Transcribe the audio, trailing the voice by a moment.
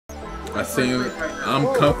I see.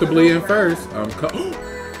 I'm comfortably in first.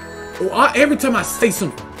 Every time I say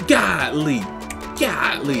something, godly.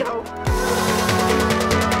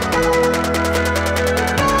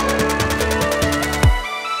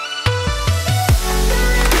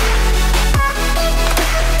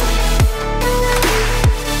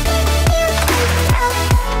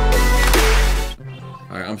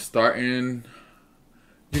 Alright, I'm starting.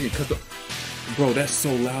 You can cut the. Bro, that's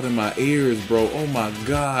so loud in my ears, bro. Oh my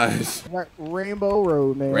gosh. Rainbow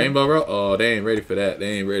Road, man. Rainbow Road? Oh, they ain't ready for that.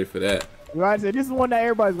 You know what I said? This is one that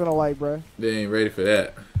everybody's gonna like, bro. They ain't ready for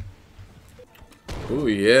that. Ooh,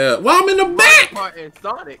 yeah. Well, I'm in the back!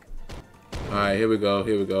 Alright, here we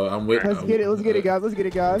go. I'm with. Let's get it, guys.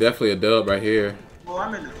 Definitely a dub right here. Well,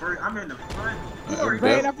 I'm in the front. Alright,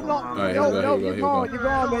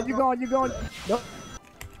 You're going. Nope.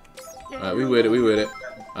 Alright, we with it.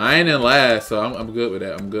 I ain't in last, so I'm good with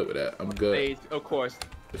that. I'm good. Of course.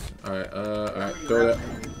 Alright, throw that.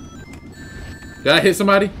 Did I hit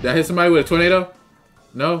somebody? With a tornado?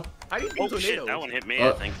 No? How do you do tornadoes? Shit, that one hit me,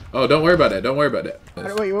 I think. Oh, don't worry about that.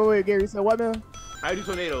 Wait, Gary, so what, man? How do you do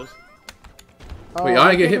tornadoes? Wait, y'all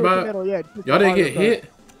didn't get hit by... Y'all didn't get hit?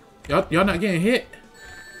 Y'all not getting hit?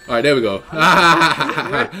 Alright, there we go.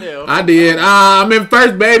 I did. I'm in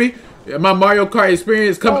first, baby. My Mario Kart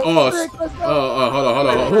experience coming. Hold on.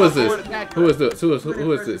 Who is this?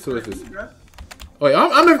 Wait,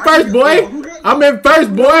 I'm in first, boy.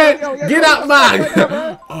 Get out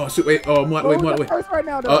my. Oh shoot! Wait. Oh, wait.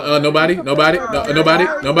 Nobody. All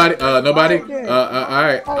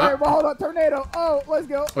right. Well, hold on. Tornado. Oh, let's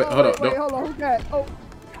go. Wait, hold on. Hold on. Who's that? Oh.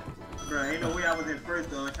 Bro, ain't no way I was in first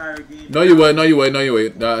the entire game. No, you would.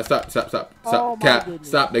 Stop. Stop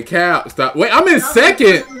the cap. Stop. Wait, I'm in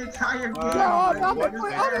second. I'm in first.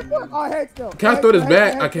 Can I throw this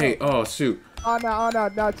back? I can't. Oh shoot. Oh no,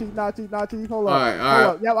 not cheese. Hold on. All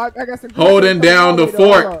right. Yeah, I got some. Holding down the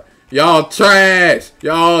fort. Y'all trash.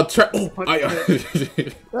 Oh, I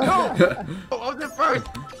was in first.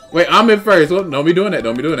 Wait, I'm in first. Well, don't be doing that.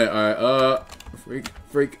 All right.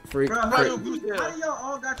 Freak. Bro, how y'all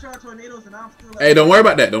all got y'all tornadoes and I'm still like... Hey, don't worry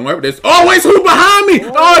about that. This. Oh, wait, who's behind me?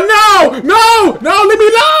 Oh, no, leave me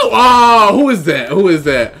alone. Oh, who is that? Hey,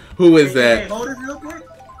 hold it real quick.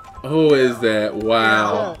 Who is that?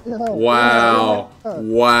 Wow.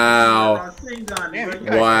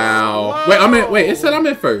 Wait, it said I'm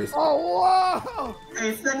in first. Oh, wow.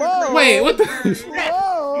 Hey, second Wait, what the?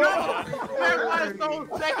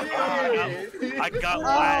 I got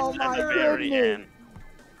last at the very end.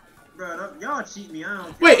 Bro, y'all cheat me. I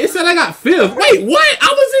don't. Wait, it said I got fifth. Wait, what? I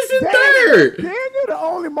was just in third. Daniel, the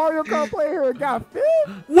only Mario Kart player who got fifth.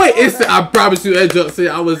 Wait, it said I promise you that joke said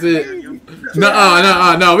I was in.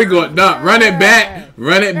 No, we going. No, run it back.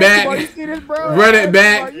 Run it back.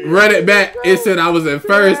 It said I was in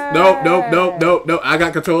first. Nope. I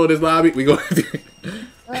got control of this lobby. We go.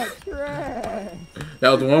 That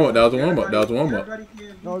was a warm up. That was a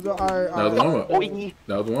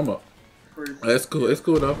warm up. That's cool. It's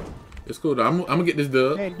cool though. I'm gonna get this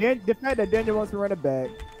dub. And the fact that Daniel wants to run it back.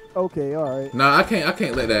 Okay, all right. Nah, I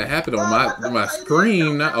can't let that happen on my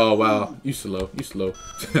screen. Oh wow, you slow.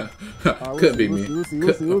 Couldn't be me. We'll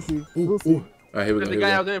see. Alright, here we go. The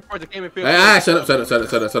guy out there first came and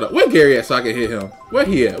shut up. Where Gary at so I can hit him? Where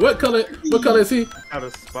he at? What color is he? Out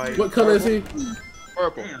of spite. What color is he?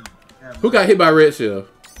 Purple. Who got hit by red shell?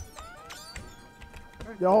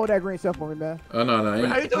 Yo, hold that green shell for me, man. Oh no.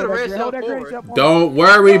 How you throw the red shell forward? Don't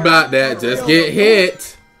worry about that. Just get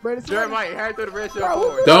hit. Jeremiah, how you throw the red shell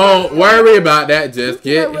forward? Don't worry about that. Just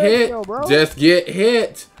get hit. Alright,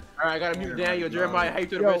 I gotta mute Daniel. Jeremiah, how you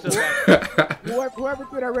throw the red shell back? Whoever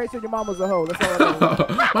threw that red shell, your mama's a hoe. That's all I know.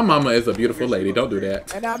 My mama is a beautiful lady. Don't do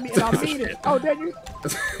that. And I mean it. Oh, Daniel,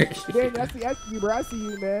 I see you, bro. I see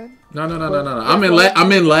you, man. No. I'm in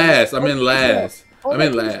last.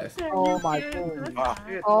 Oh my goodness.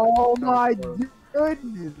 Oh my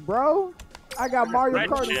goodness, bro. I got Mario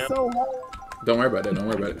Kart so hard. Don't worry about it.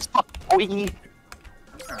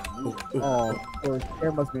 Oh, first.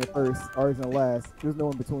 Air must be in first. Ours in last. There's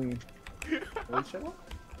no in between. Why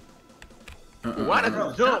does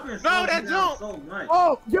it jump? No, that jump!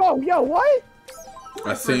 Oh, yo, what?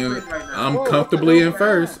 I see him. I'm comfortably in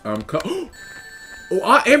first. Every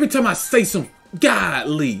time I say something,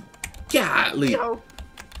 godly.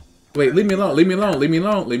 Wait, leave me alone.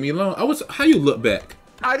 How you look back?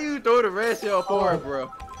 How do you throw the red shell forward,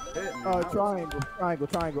 bro? Triangle.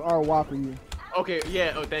 R-Y for you. Okay,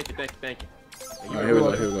 yeah. Oh, thank you. Alright, here we go.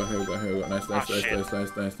 Nice.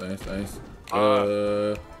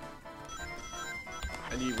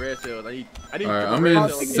 I need red shells. I need. Alright, I'm in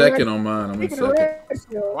second on mine. I'm in second.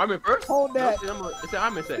 Oh, I'm in first. Hold that.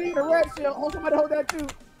 I'm in second. Speaking of red shell, hold somebody hold that too.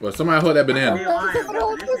 Well, somebody hold that Yeah, banana.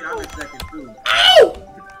 I'm in second too.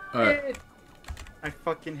 Alright. I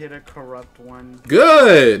fucking hit a corrupt one.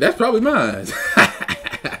 Good. That's probably mine.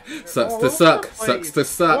 Sucks to suck. Sucks to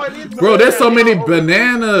suck. Bro, there's so many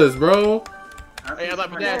bananas, bro. Hey, I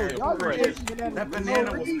like potassium. That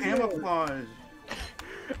banana was camouflage.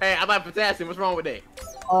 Hey, I like potassium. What's wrong with that?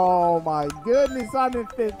 Oh my goodness, I'm in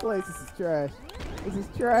 5th place. This is trash. This is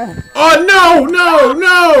trash. Oh no, no,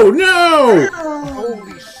 no, no!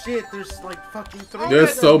 Holy shit, there's like fucking 3.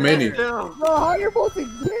 There's so many. Bro, how you're supposed to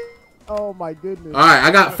get? Oh my goodness. Alright,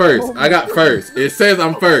 I got first. I got first. It says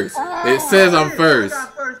I'm first. It says I'm first.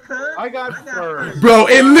 I got first. Bro,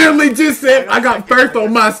 it literally just said I got first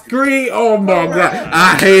on my screen. Oh my god.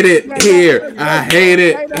 I hate it here. I hate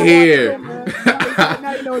it here.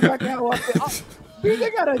 Now you know exactly how I feel.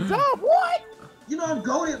 BJ got a job, what? You know I'm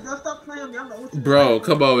goated, bro. Stop playing with me. I'm the ultimate. Bro,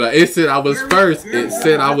 come on. It said I was first. It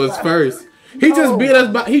said I was first. He just beat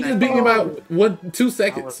us by, he just beat me about 2 I was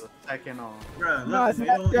seconds. a second on. Bro, Nah, it's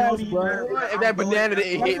not trash, bro. If that banana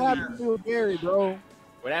didn't That's hit what me. happened to Gary, bro.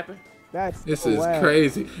 What happened? That's This so is whack.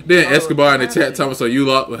 crazy. Then Escobar in the chat telling me, so you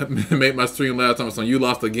lost, make my stream loud, telling me, so you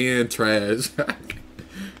lost again, trash.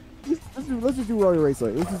 Let's just do Royal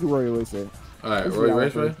Racer. Let's just do Royal Racer. Alright, Roy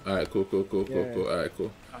Racer? Alright, cool. Alright,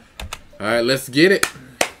 cool. Alright, let's get it.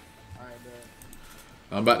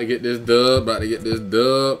 I'm about to get this dub.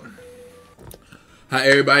 How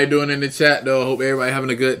everybody doing in the chat, though? Hope everybody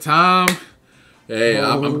having a good time. Hey,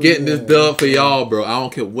 I'm getting this dub for y'all, bro. I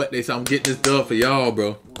don't care what they say. I'm getting this dub for y'all,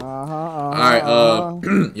 bro. Alright,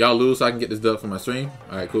 y'all lose so I can get this dub for my stream.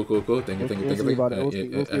 Alright, cool. Thank you.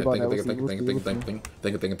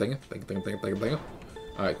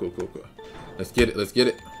 Alright, cool. Let's get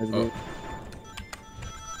it. Oh.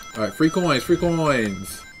 Alright, free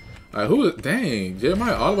coins. Alright, who is, dang,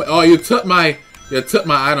 Jeremiah all the way. Oh, you took my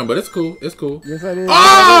item, but it's cool. Yes, I did.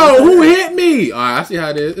 Oh, who hit me? Alright, I see how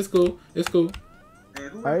it is. It's cool.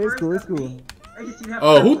 Alright, it's cool.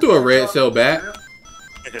 Oh, who threw a red shell back?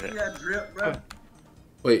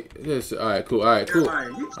 Wait, this. Alright, cool.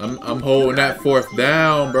 I'm holding that 4th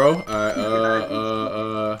down, bro.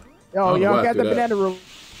 Alright, Yo, y'all got the banana real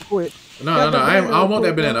quick. No, I don't want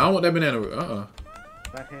that banana.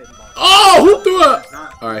 Oh, who threw up?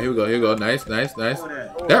 Alright, here we go. Nice.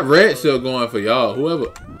 That red shell going for y'all.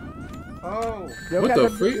 Whoever. Oh. Yo, What the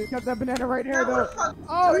freak? Got that banana right there, though.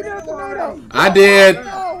 Oh, he did a tomato. I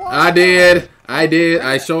did.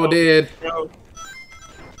 I sure did. Yo,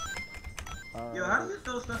 how do you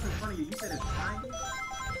throw stuff in front of you? You said it's triangle?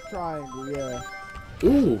 Triangle, yeah.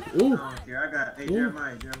 Ooh. I don't care. I got it. Hey,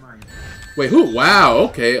 Jeremiah. Wait, who? Wow.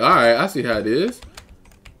 Okay. All right. I see how it is.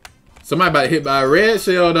 Somebody about to hit by a red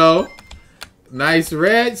shell though. Nice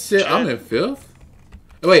red shell. I'm in 5th.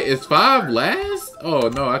 Wait, is 5 last? Oh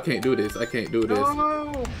no, I can't do this. No.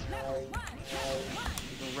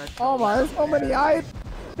 Oh my, there's so many items,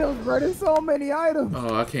 bro. There's so many items.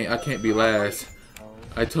 Oh, I can't be last.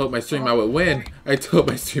 I told my stream I would win. I'm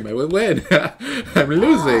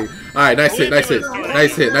losing. All right, nice hit.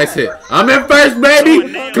 I'm in first,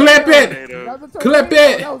 baby. Clip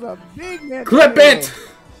it.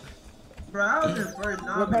 Bro, I was in first.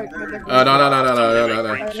 Now I'm in third.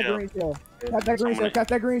 No. Catch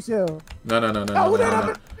that green shell. No.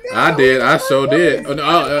 I did. I sure did. Oh,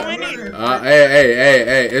 no,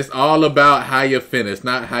 hey. It's all about how you finish,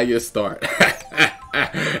 not how you start.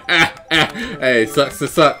 Hey, sucks to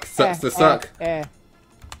suck.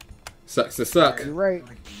 You're right.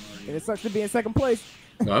 And it sucks to be in 2nd place.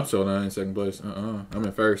 No, I'm sure not in 2nd place. I'm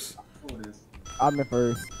in 1st. I'm in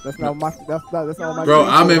 1st. That's not my. That's not my. Bro,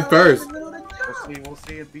 I'm in 1st. We'll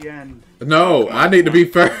see at the end. No, I need to be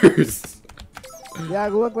 1st. Yeah,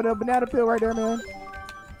 go look with a banana peel right there, man.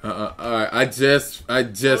 All right, I just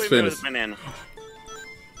finished.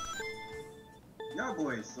 Y'all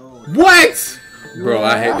boys so. What? Bro,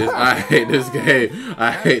 I hate this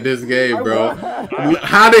game, bro.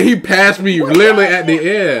 How did he pass me literally at the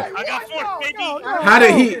end? I got 4th, baby. How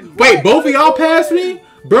did he? Wait, both of y'all passed me?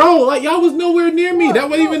 Bro, like y'all was nowhere near me. That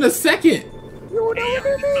wasn't even a second. You were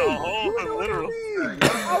nowhere near me. No, literally.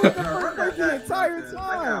 I was in 1st place the entire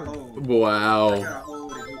time. Wow.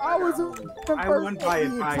 I was in 1st place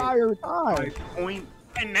the entire time. Point.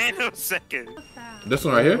 A nanosecond. This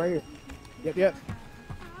one right here? Right here. Yep.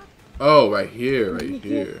 Oh, right here.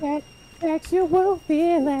 That sexual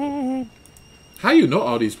feeling. How you know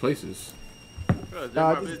all these places?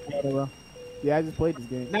 Yeah, I just played this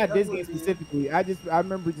game. Not this game specifically. I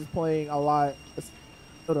remember just playing a lot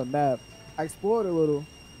of the map. I explored a little.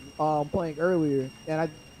 playing earlier, and I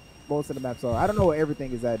most of the maps are. I don't know where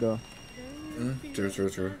everything is at though.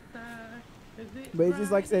 True. But it's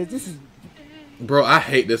just like I said, this is. Bro, I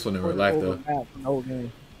hate this one in real life though.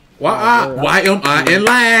 Why am I in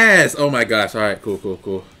last? Oh my gosh! All right, cool.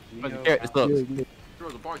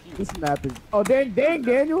 This map is. Oh dang,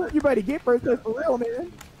 Daniel, you better get first place for real, man.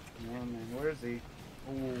 Yeah, man. Where is he?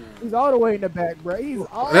 Ooh. He's all the way in the back, bro.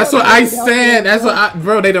 That's what I said. That's what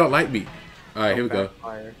bro. They don't like me. All right, here we go.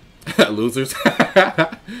 Losers.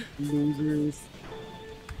 Losers.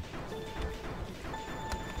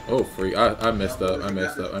 Oh, free. I messed up.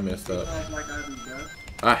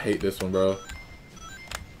 I hate this one, bro.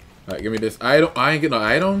 Alright, give me this item. I ain't getting no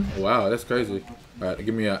item? Wow, that's crazy. Alright,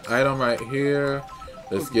 give me an item right here.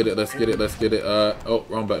 Let's get it. Oh,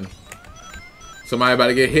 wrong button. Somebody about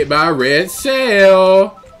to get hit by a red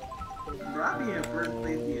shell.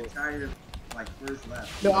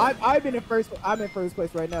 No, I've been in first. I'm in first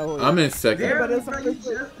place right now. I'm in second. You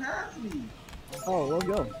just passed me. Oh, let's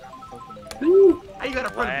go. Woo. How you got a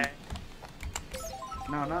front of me?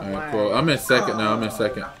 No, not Alright, cool. I'm in second now.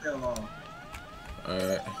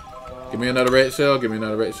 Alright. Give me another red shell. What the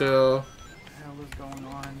hell is going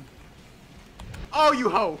on? Oh, you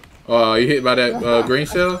hoe! Oh, you hit by that green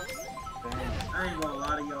shell? I ain't gonna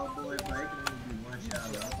lie to y'all boys, but it can only be one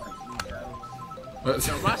shadow. I was like 3 shadows.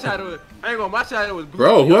 No, my shadow. I ain't gonna. My shadow was blue.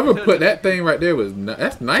 Bro, whoever put that thing right there was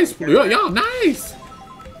that's nice. Y'all nice.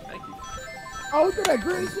 Thank you. Oh, look at that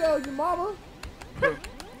green shell, your mama.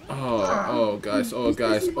 Oh guys. What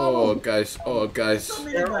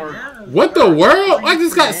What the world? I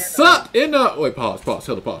just got sucked in the. Wait, pause. Pause.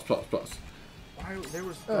 There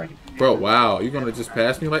was 3. Bro, wow, you gonna just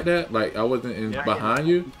pass me like that? Like I wasn't in behind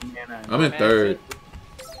you? I'm in third.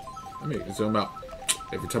 Let me zoom out.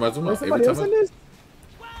 Every time I zoom out, Somebody else in this?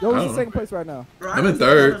 Yo, who's in second place right now? I'm in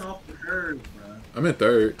third. I'm in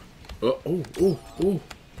third. Oh.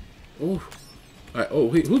 Alright,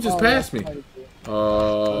 who just passed me?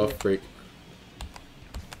 Freak.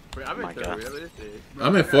 I'm in third.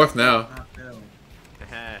 I'm in fourth now.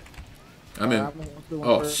 I'm in.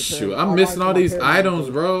 Oh shoot! I'm missing all these items,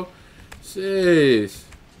 bro. Jeez.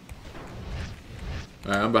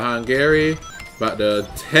 Alright, I'm behind Gary. About to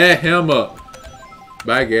tear him up.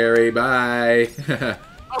 Bye, Gary. Bye.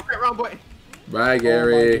 Okay, wrong boy. Bye,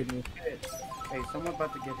 Gary. Hey, someone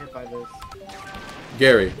about to get hit by this.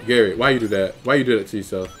 Gary, why you do that? Why you do that to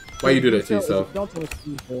yourself? Why you do that to yourself? Don't tell us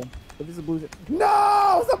blue shell. If it's a blue shell.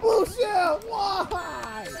 No, it's a blue shell.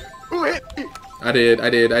 Why? Who hit me? I did. Why?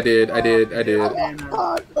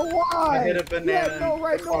 I hit a banana. No,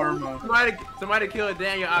 right, no. Karma. Somebody kill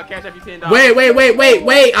Daniel. I'll cash up your $10.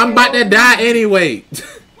 Wait! I'm about to die anyway.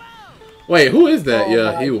 Wait, who is that?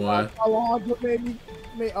 Yeah, he won. Oh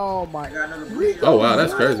my God. Oh wow,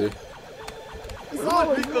 that's crazy. It's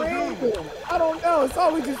always random. I don't know. It's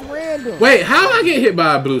always just random. Wait, how I get hit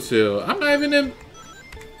by a blue shell? I'm not even in.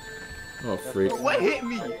 Oh freak. What hit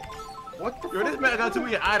me? What the Yo, this man got too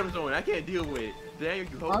many items on. I can't deal with it. Daniel,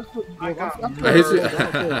 you hoe. I got I hit you.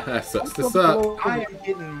 Sucks to suck. I am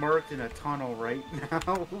getting murked in a tunnel right now.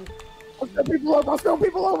 I'm throwing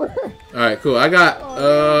people over. All right, cool. I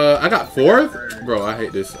got fourth. Bro, I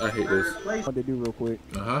hate this. What to do real quick?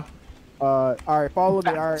 All right, follow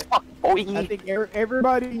me. All right. I think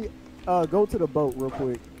everybody go to the boat real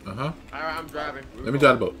quick. Alright, I'm driving. Let me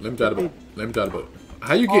drive the boat.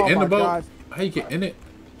 How you get in the boat? Gosh. How you get in it?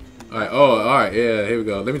 All right. Oh, all right. Yeah, here we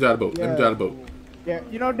go. Let me drive the boat. Yeah,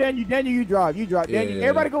 you know, Daniel, you drive. Daniel, Yeah.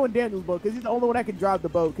 everybody go in Daniel's boat because he's the only one that can drive the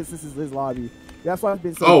boat because this is his lobby. That's why I've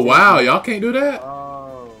been so. Oh wow, y'all can't do that.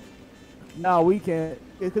 Oh. No, we can't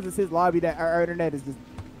because it's his lobby that our internet is just.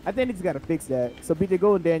 I think he's got to fix that. So BJ,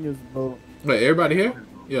 go in Daniel's boat. Wait, everybody here?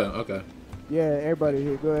 Yeah. Okay. Yeah, everybody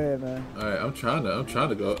here. Go ahead, man. All right. I'm trying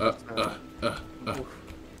to go.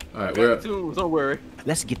 All right, we're up. Don't worry.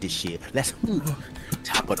 Let's get this shit. Let's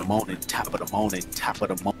top of the morning.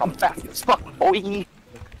 I'm fast as fuck, boy.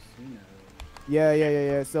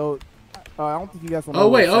 Yeah. So I don't think you guys want. Oh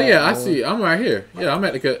wait. Oh yeah. I see. I'm right here. Yeah. I'm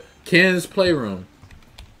at the Ken's Playroom.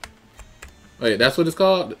 Wait, that's what it's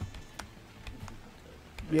called.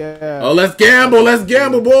 Yeah. Oh, let's gamble,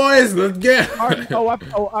 boys. Let's gamble.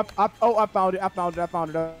 I found it.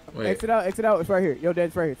 Wait. Exit out. It's right here. Yo, Dad,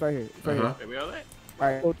 it's right here. Uh-huh. Hey, we all right? All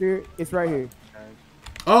right, go through. It's right here.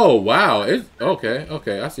 Oh wow. It's okay.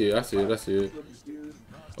 I see it.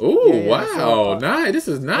 Oh Yeah, wow. so, nice. This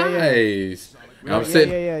is nice. I'm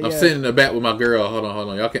sitting in the back with my girl. Hold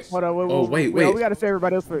on. Y'all can. Hold on. Wait. We gotta show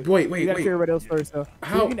everybody else first. Wait. We gotta show everybody else first. So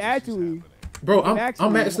How? you can actually. Bro,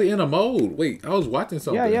 I'm actually in a mode. Wait, I was watching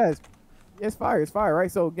something. Yeah. It's fire,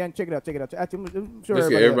 right? So again, check it out. Actually, I'm sure Let's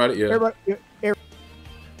get everybody. Yeah.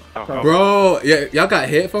 Bro, yeah, y'all got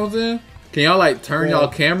headphones in? Can y'all like turn y'all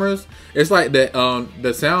cameras? It's like that.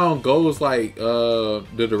 The sound goes like the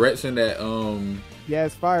direction that Yeah,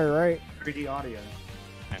 it's fire, right? 3D audio.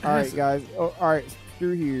 All right, guys. Oh, all right,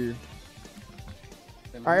 through here.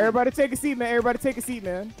 All right, everybody take a seat, man. Everybody take a seat,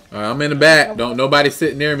 man. All right, I'm in the back. Don't nobody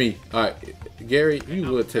sit near me. All right, Gary,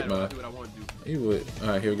 you would take my. You would. All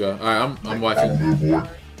right, here we go. All right, I'm watching.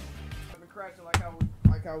 Crashing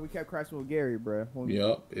like how we kept crashing with Gary, bro.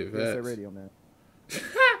 Yup, if that's radio, man.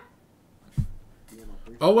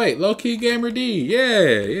 Oh wait, LowKey Gamer D.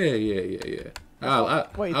 Yeah.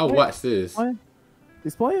 I'll watch this.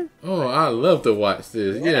 It's playing? Oh, I love to watch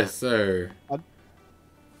this. Yes, sir.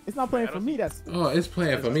 It's not playing for me. Oh, it's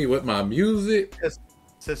playing for me with my music. It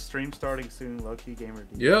says stream starting soon. LowKey Gamer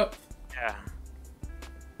D. Yep. Yeah.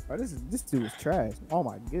 Oh, this dude is trash. Oh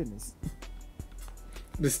my goodness.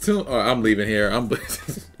 This tune. Oh, I'm leaving here. I'm.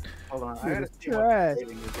 Hold on. I gotta see trash. what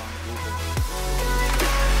rating is on Google.